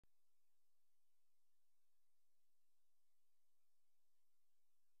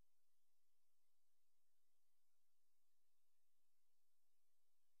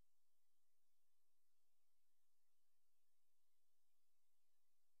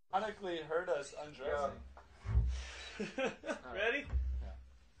Ironically heard us undressing. Ready?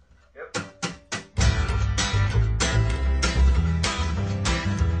 Yeah. Yep.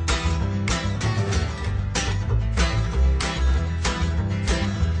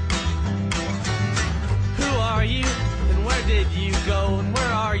 Who are you, and where did you go, and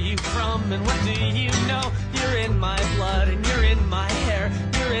where are you from, and what do you know? You're in my blood, and you're in my hair,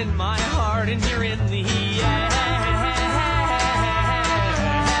 you're in my heart, and you're in the air.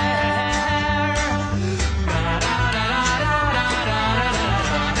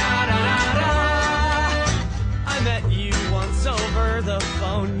 I met you once over the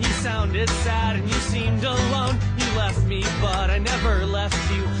phone. You sounded sad and you seemed alone. You left me, but I never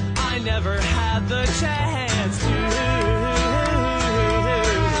left you. I never had the chance to.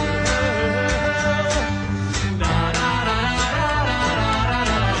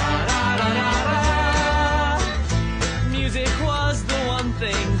 Music was the one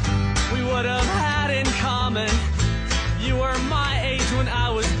thing we would have had in common. You were my age when I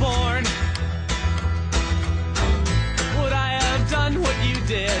was born. Would I have done what you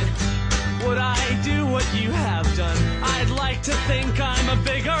did? Would I do what you have done? I'd like to think I'm a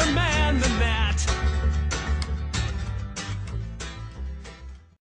bigger man.